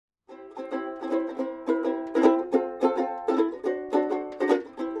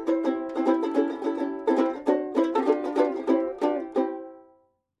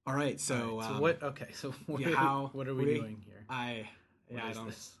right. So, So what? Okay. So what are we doing here? I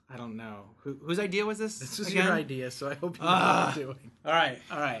don't know. Whose idea was this? This was again? your idea, so I hope you know what you're doing. All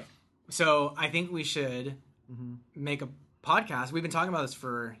right. So I think we should make a podcast. We've been talking about this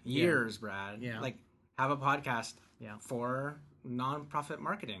for years, Brad. Yeah. Like have a podcast Yeah. for nonprofit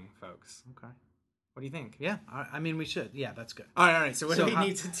marketing folks. Okay. What do you think? Yeah. I mean, we should. Yeah, that's good. All right. So what do we how-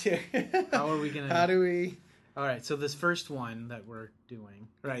 need to do? How are we gonna? How do we? All right. So this first one that we're doing.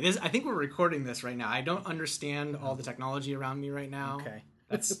 Right. I think we're recording this right now. I don't understand all the technology around me right now. Okay.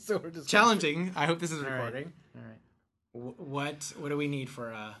 That's So we're just challenging. I hope this is All right. recording. All right. What do we need for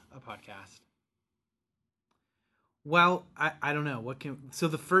a podcast? Well, I don't know. So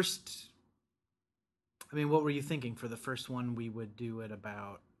the first, I mean, what were you thinking for the first one? We would do it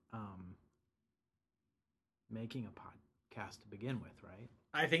about making a podcast to begin with, right?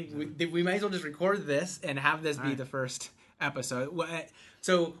 I think we might as well just record this and have this be right. the first episode.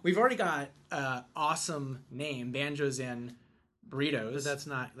 So we've already got an awesome name, Banjos and Burritos.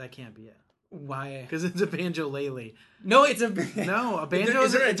 But that can't be it. Why? Because it's a banjo-lele. No, it's a No, a banjo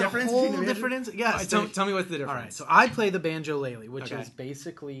Is there a it's difference whole between a banjo? difference. Yes. Tell me what's the difference. All right, so I play the banjo-lele, which Okay. is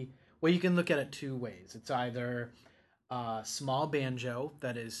basically, well, you can look at it two ways. It's either a small banjo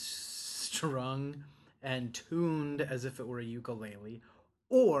that is strung and tuned as if it were a ukulele,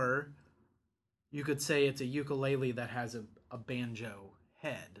 or you could say it's a ukulele that has a banjo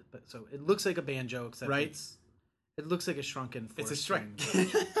head. But so it looks like a banjo, except Right. it looks like a shrunken It's a four-string string.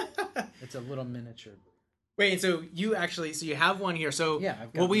 version. It's a little miniature. Wait, so you have one here. So Yeah,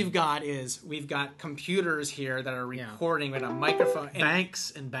 I've got what one. we've got computers here that are recording with a microphone. And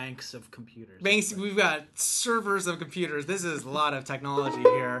Banks and banks of computers. we've got servers of computers. This is a lot of technology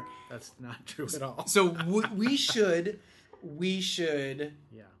here. That's not true at all. So we should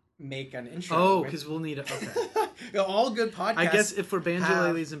Yeah. make an intro. Oh, with- because we'll need it. Okay. all good podcasts. I guess if we're banjo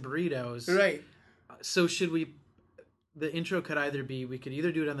have- leles and burritos, right. So should we? The intro could either be we could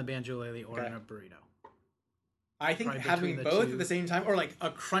either do it on the banjo lele or Okay. in a burrito. I think Probably having between the both two. at the same time, or like a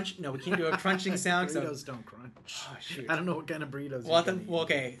crunch. No, we can't do a crunching sound. So Burritos don't crunch. oh, shoot. I don't know what kind of burritos. Well, you can eat.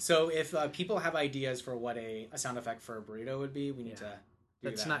 okay. So if people have ideas for what a sound effect for a burrito would be, we need to. Do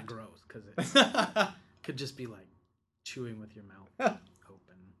That's that. not gross because it could just be like chewing with your mouth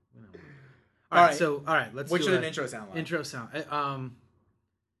open. You know. All right. So all right, let's. What do should a an intro sound like? Intro sound.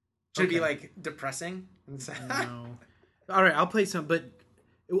 Should it be okay. like depressing? No. All right, I'll play some, but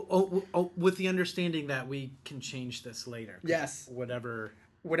with the understanding that we can change this later. Yes. Whatever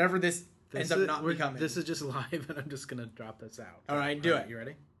Whatever this ends up is- not we're- becoming. This is just live, and I'm just gonna drop this out. All right, do it. You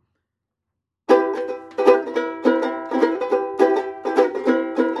ready?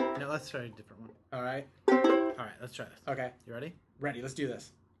 No, let's try a different one. All right. All right, let's try this. Okay. You ready? Ready. Let's do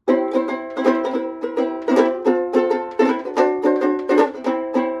this.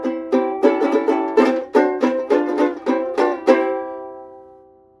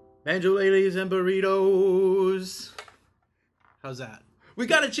 Banjo leles and burritos. How's that? We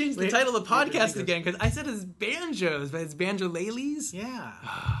got to change the Wait, title of the wait, podcast wait, again because I said it's banjos, but it's banjo ladies. Yeah.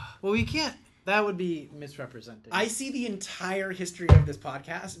 Well, we can't. That would be misrepresenting. I see the entire history of this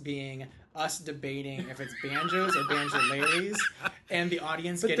podcast being us debating if it's banjos or banjo ladies, and the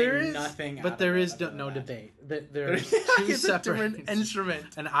audience getting nothing. But out there of is it other no than that. debate. There's two It's a separate different instrument.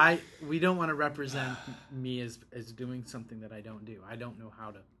 And we don't want to represent me as doing something that I don't do. I don't know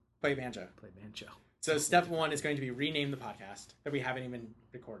how to Play banjo. play banjo. So step one is going to be rename the podcast that we haven't even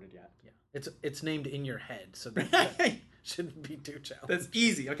recorded yet. Yeah, it's named in your head, so that shouldn't be too challenging. That's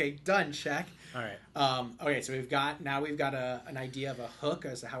easy. Okay, done. Check. All right. Okay, so we've got an idea of a hook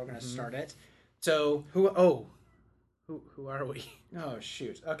as to how we're going to start it. So Who are we? oh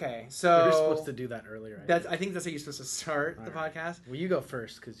shoot. Okay, We so were supposed to do that earlier. I think that's how you're supposed to start the right. podcast. Well, you go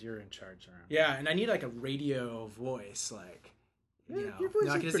first because you're in charge. Around. Yeah, and I need like a radio voice, like you know. your voice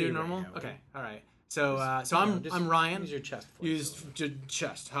No, I is can just do pretty normal. radio. Okay, all right. So Just I'm Ryan. Use your chest voice. Use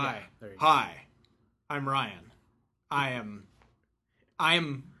chest. Hi. Yeah, there you go. Hi. I'm Ryan. I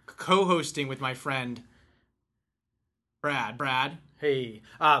am co-hosting with my friend Brad. Brad. Hey,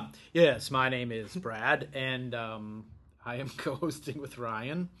 yes, my name is Brad, and I am co-hosting with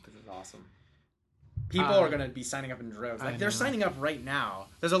Ryan. This is awesome. People are going to be signing up in droves. Like I they're know. signing up right now.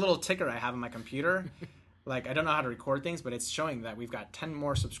 There's a little ticker I have on my computer. Like I don't know how to record things, but it's showing that we've got 10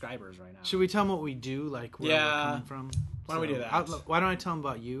 more subscribers right now. Should we tell them what we do, like where we're coming from? Why don't we do that? Why don't I tell them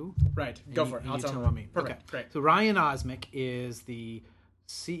about you? Right. Go for it. and I'll you tell them about about me. Perfect. Okay, Great. So Ryan Osmick is the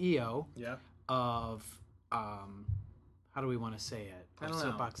CEO Yeah. of how do we want to say it? I don't know.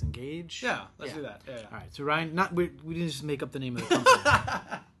 Soapbox Engage. Yeah. Let's do that. Yeah. All right. So Ryan, we didn't just make up the name of the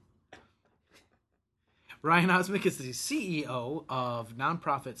company. Ryan Osmick is the CEO of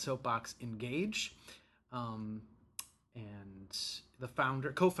nonprofit Soapbox Engage, and the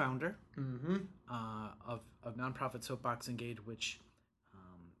co-founder of nonprofit Soapbox Engage, which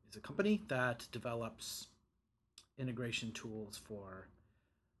is a company that develops integration tools for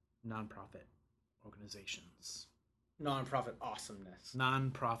nonprofit organizations. Nonprofit awesomeness.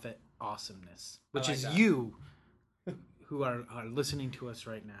 Nonprofit awesomeness, which like is that. You who are listening to us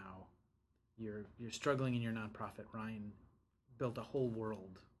right now. You're struggling in your nonprofit. Ryan built a whole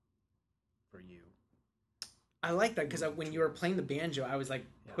world for you. I like that because when you were playing the banjo, I was like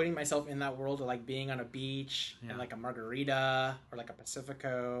putting myself in that world of like being on a beach and like a margarita or like a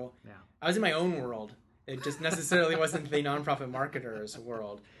Pacifico. Yeah. I was in my own world. It just necessarily wasn't the nonprofit marketer's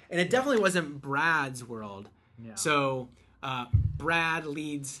world. And it definitely wasn't Brad's world. Yeah. So Brad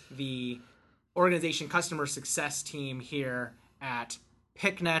leads the organization customer success team here at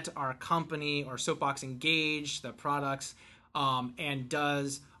PicNet, our company, or Soapbox Engage, the products, and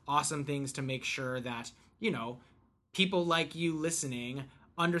does awesome things to make sure that, people like you listening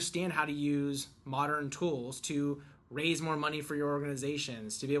understand how to use modern tools to raise more money for your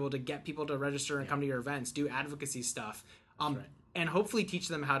organizations, to be able to get people to register and come to your events, do advocacy stuff, and hopefully teach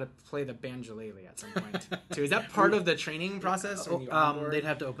them how to play the banjolele at some point too. Is that part of the training process? They'd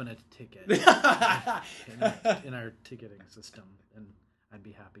have to open a ticket in our ticketing system, and I'd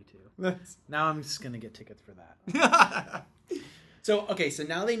be happy to. Now I'm just gonna get tickets for that. So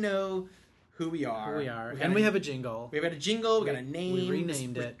now they know who we are. And we have a jingle. We have a jingle. We got a name. We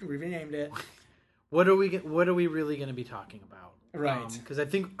renamed it. What are we really going to be talking about? Right. Because I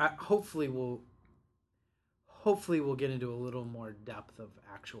think hopefully we'll get into a little more depth of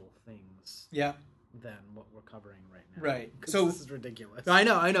actual things. Yeah. Than what we're covering right now. Right. So this is ridiculous. I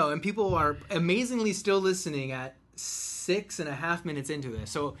know, and people are amazingly still listening at 6.5 minutes into this.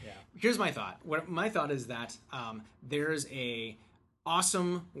 So here's my thought. My thought is that there's a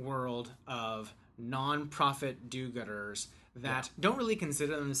awesome world of nonprofit do-gooders that don't really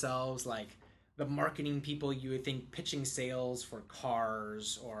consider themselves like the marketing people you would think pitching sales for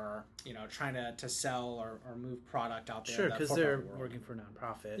cars or trying to sell or move product out there. Sure, because they're working for a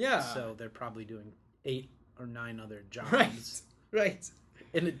nonprofit. Yeah, so they're probably doing 8 or 9 other jobs. Right.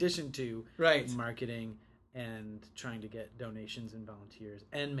 In addition to marketing and trying to get donations and volunteers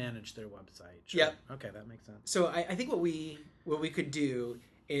and manage their website. Sure. Yep. Okay, that makes sense. So I think what we could do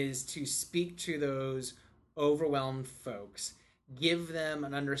is to speak to those overwhelmed folks, give them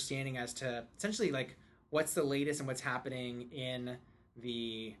an understanding as to essentially like what's the latest and what's happening in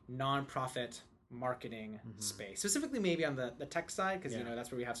the nonprofit marketing space, specifically maybe on the tech side, because that's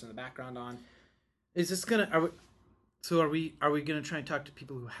where we have some of the background on. Is this gonna? Are we going to try and talk to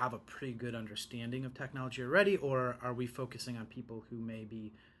people who have a pretty good understanding of technology already, or are we focusing on people who may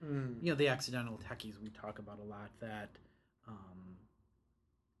be, the accidental techies we talk about a lot that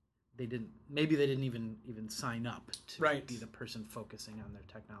they didn't even sign up to be the person focusing on their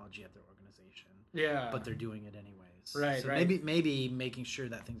technology at their organization. Yeah, but they're doing it anyways. Right. So right. Maybe making sure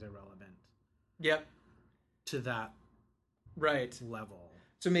that things are relevant. Yep. To that. Level.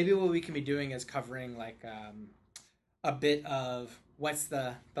 So maybe what we can be doing is covering like. A bit of what's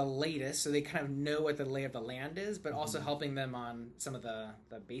the latest, so they kind of know what the lay of the land is, but also helping them on some of the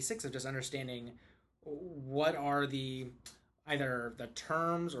basics of just understanding what are either the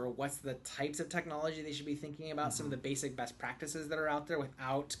terms or what's the types of technology they should be thinking about, some of the basic best practices that are out there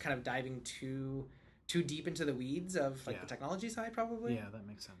without kind of diving too deep into the weeds of the technology side, probably. Yeah, that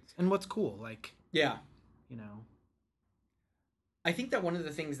makes sense. And what's cool, like I think that one of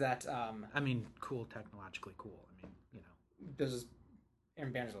the things that cool, technologically cool. There's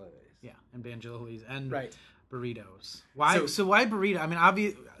and banjolelees. Yeah, and banjolelees and burritos. Why? So why burrito? I mean,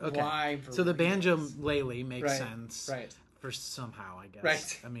 obvious. Okay. Why? So the banjolele makes sense. Right. For somehow, I guess.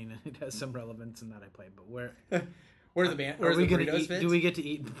 Right. I mean, it has some relevance in that I play, but where are the burritos fit? Do we get to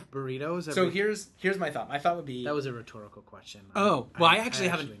eat burritos? So here's my thought. My thought would be that was a rhetorical question. I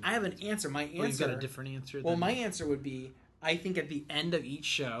have an answer. My answer. You got a different answer. Well, my answer would be I think at the end of each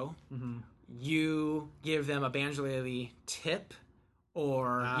show. You give them a banjolele tip,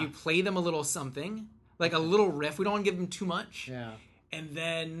 or you play them a little something, like a little riff. We don't want to give them too much. Yeah. And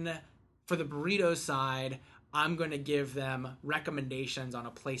then for the burrito side, I'm going to give them recommendations on a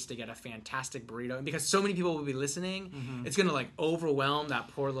place to get a fantastic burrito. And because so many people will be listening, it's going to like overwhelm that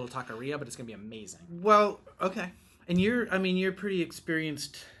poor little taqueria, but it's going to be amazing. Well, okay. And you're pretty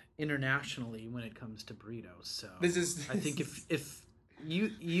experienced internationally when it comes to burritos. So I think if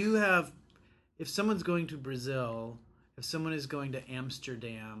you have. If someone's going to Brazil, if someone is going to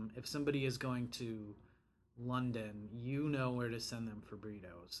Amsterdam, if somebody is going to London, you know where to send them for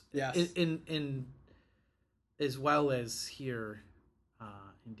burritos. Yes. In as well as here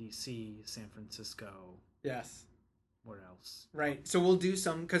in DC, San Francisco. Yes. Where else? Right. So we'll do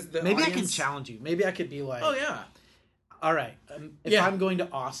some because the maybe audience... I can challenge you. Maybe I could be like, Oh yeah. All right. If I'm going to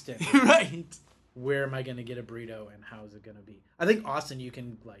Austin, right. Where am I going to get a burrito and how is it going to be? I think Austin, you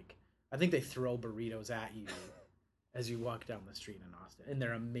can like. I think they throw burritos at you as you walk down the street in Austin, and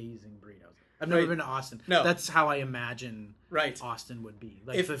they're amazing burritos. I've never been to Austin. No. That's how I imagine right. Austin would be.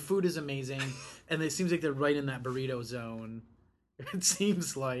 Like, if the food is amazing, and it seems like they're right in that burrito zone. It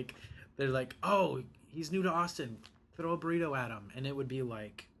seems like they're like, oh, he's new to Austin. Throw a burrito at him, and it would be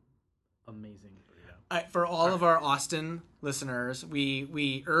like amazing burrito. For all of our Austin listeners,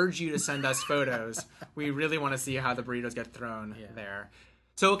 we urge you to send us photos. We really want to see how the burritos get thrown there.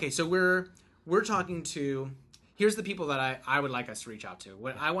 So okay, so we're talking to. Here's the people that I would like us to reach out to.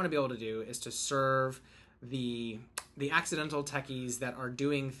 What I want to be able to do is to serve the accidental techies that are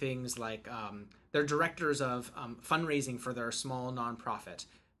doing things like they're directors of fundraising for their small nonprofit.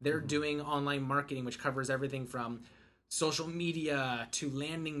 They're doing online marketing, which covers everything from social media to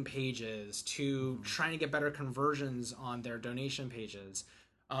landing pages to trying to get better conversions on their donation pages.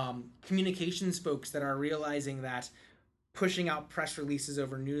 Communications folks that are realizing that pushing out press releases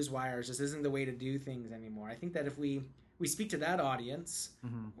over news wires just isn't the way to do things anymore. I think that if we speak to that audience,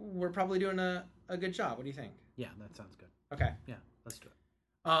 we're probably doing a good job. What do you think? Yeah, that sounds good. Okay. Yeah, let's do it.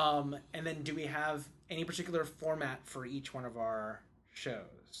 And then do we have any particular format for each one of our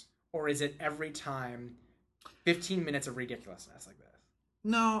shows? Or is it every time 15 minutes of ridiculousness like this?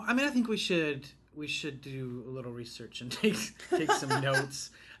 No, I mean, I think we should do a little research and take some notes,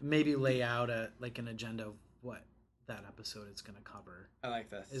 maybe lay out an agenda of what that episode is going to cover. I like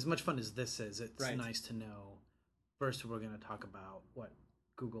this. As much fun as this is, it's right. nice to know. First, we're going to talk about what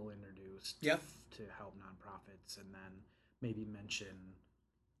Google introduced to help nonprofits, and then maybe mention,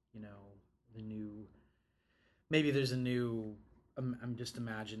 the new. Maybe there's a new. I'm just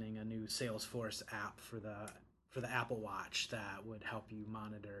imagining a new Salesforce app for the Apple Watch that would help you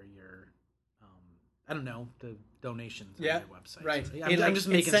monitor your. I don't know, the donations on your website. Right. So, I'm just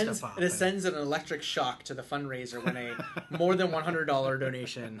making stuff up. It sends an electric shock to the fundraiser when a more than $100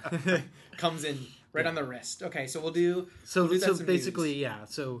 donation comes in on the wrist. Okay, so we'll do... So that basically, news. yeah.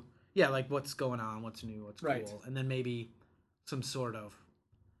 So, yeah, like what's going on, what's new, what's right. cool. And then maybe some sort of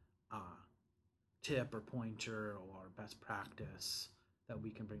tip or pointer or best practice that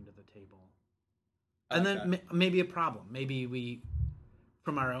we can bring to the table. And then maybe a problem. Maybe we,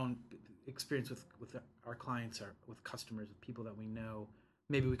 from our own... experience with our clients or with customers, with people that we know,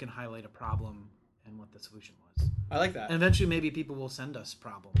 maybe we can highlight a problem and what the solution was. I like that. And eventually maybe people will send us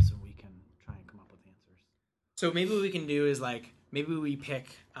problems and we can try and come up with answers. So maybe what we can do is maybe we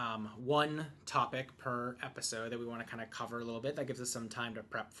pick one topic per episode that we want to kind of cover a little bit. That gives us some time to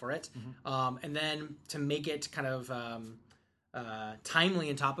prep for it. And then to make it kind of timely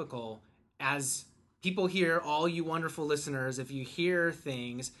and topical as people here, all you wonderful listeners, if you hear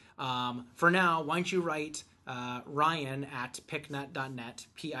things, for now, why don't you write Ryan at picnet.net,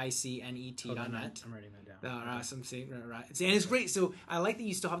 PICNET.net. I'm writing that down. Awesome. Right. And it's great. So I like that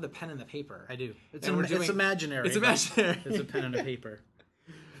you still have the pen and the paper. I do. It's imaginary. It's imaginary. It's a pen and a paper.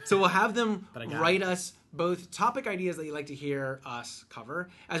 So we'll have them write us both topic ideas that you'd like to hear us cover,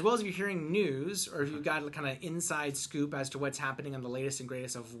 as well as if you're hearing news or if you've got a kind of inside scoop as to what's happening on the latest and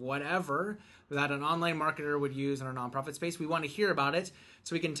greatest of whatever that an online marketer would use in our nonprofit space. We want to hear about it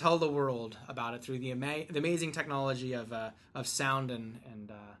so we can tell the world about it through the amazing technology of sound and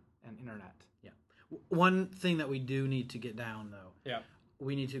internet. Yeah. One thing that we do need to get down, though. Yeah.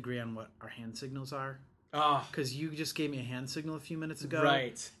 We need to agree on what our hand signals are. Oh. Because you just gave me a hand signal a few minutes ago.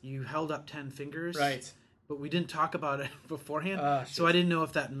 Right. You held up 10 fingers. Right. But we didn't talk about it beforehand. So I didn't know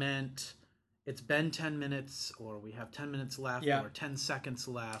if that meant it's been 10 minutes or we have 10 minutes left or 10 seconds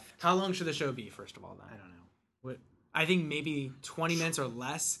left. How long should the show be, first of all, then? I don't know. What? I think maybe 20 minutes or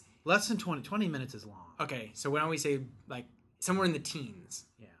less. Less than 20. 20 minutes is long. Okay, so why don't we say somewhere in the teens?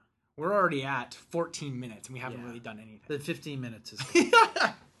 Yeah. We're already at 14 minutes and we haven't really done anything. The 15 minutes is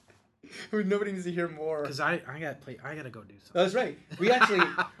nobody needs to hear more. Because I got to go do something. That's right. We actually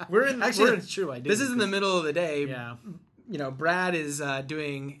that's true. I do. This is in the middle of the day. Yeah. Brad is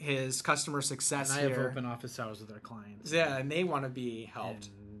doing his customer success and I here. have open office hours with our clients. Yeah, and they want to be helped.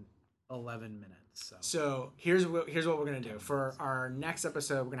 In 11 minutes. So here's what we're gonna do for our next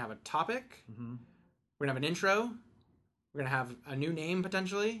episode. We're gonna have a topic. Mm-hmm. We're gonna have an intro. We're gonna have a new name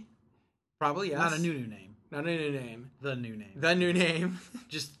potentially. Probably yes. Not a new name. Not a new name. The new name. The new name.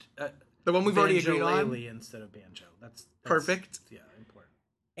 Just the one we've already agreed on. Banjo instead of banjo. That's perfect. Yeah, important.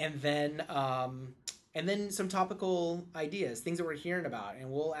 And then and then some topical ideas, things that we're hearing about,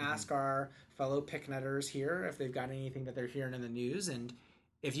 and we'll ask our fellow picknetters here if they've got anything that they're hearing in the news. And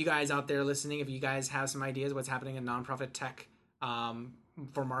if you guys out there listening, if you guys have some ideas what's happening in nonprofit tech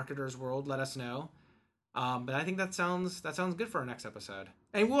for marketers world, let us know. But I think that sounds good for our next episode.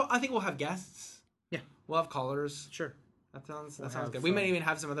 And I think we'll have guests. Yeah, we'll have callers. Sure. That sounds good. We might even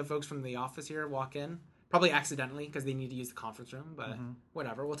have some other folks from the office here walk in, probably accidentally because they need to use the conference room. But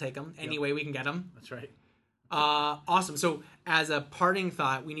whatever, we'll take them any way we can get them. That's right. Awesome. So as a parting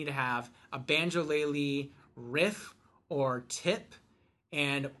thought, we need to have a banjolele riff or tip.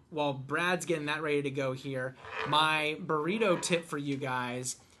 And while Brad's getting that ready to go here, my burrito tip for you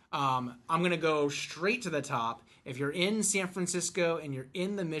guys, I'm going to go straight to the top. If you're in San Francisco and you're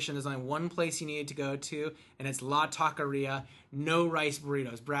in the Mission, there's only one place you need to go to, and it's La Taqueria. No rice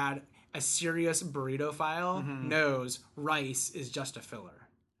burritos. Brad, a serious burrito-phile, knows rice is just a filler.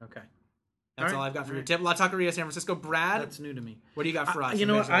 Okay. That's all I've got for your tip. La Taqueria, San Francisco. Brad? That's new to me. What do you got for us? You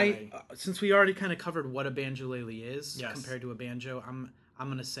know what? Since we already kind of covered what a banjolele is compared to a banjo, I'm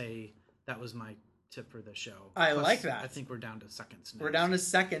going to say that was my tip for the show. I like that. I think we're down to seconds now. We're down to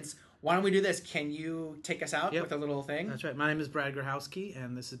seconds. Why don't we do this? Can you take us out with a little thing? That's right. My name is Brad Grahowski,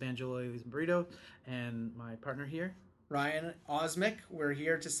 and this is Banjolele's Burrito, and my partner here, Ryan Osmick. We're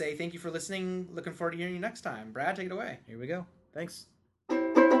here to say thank you for listening. Looking forward to hearing you next time. Brad, take it away. Here we go. Thanks.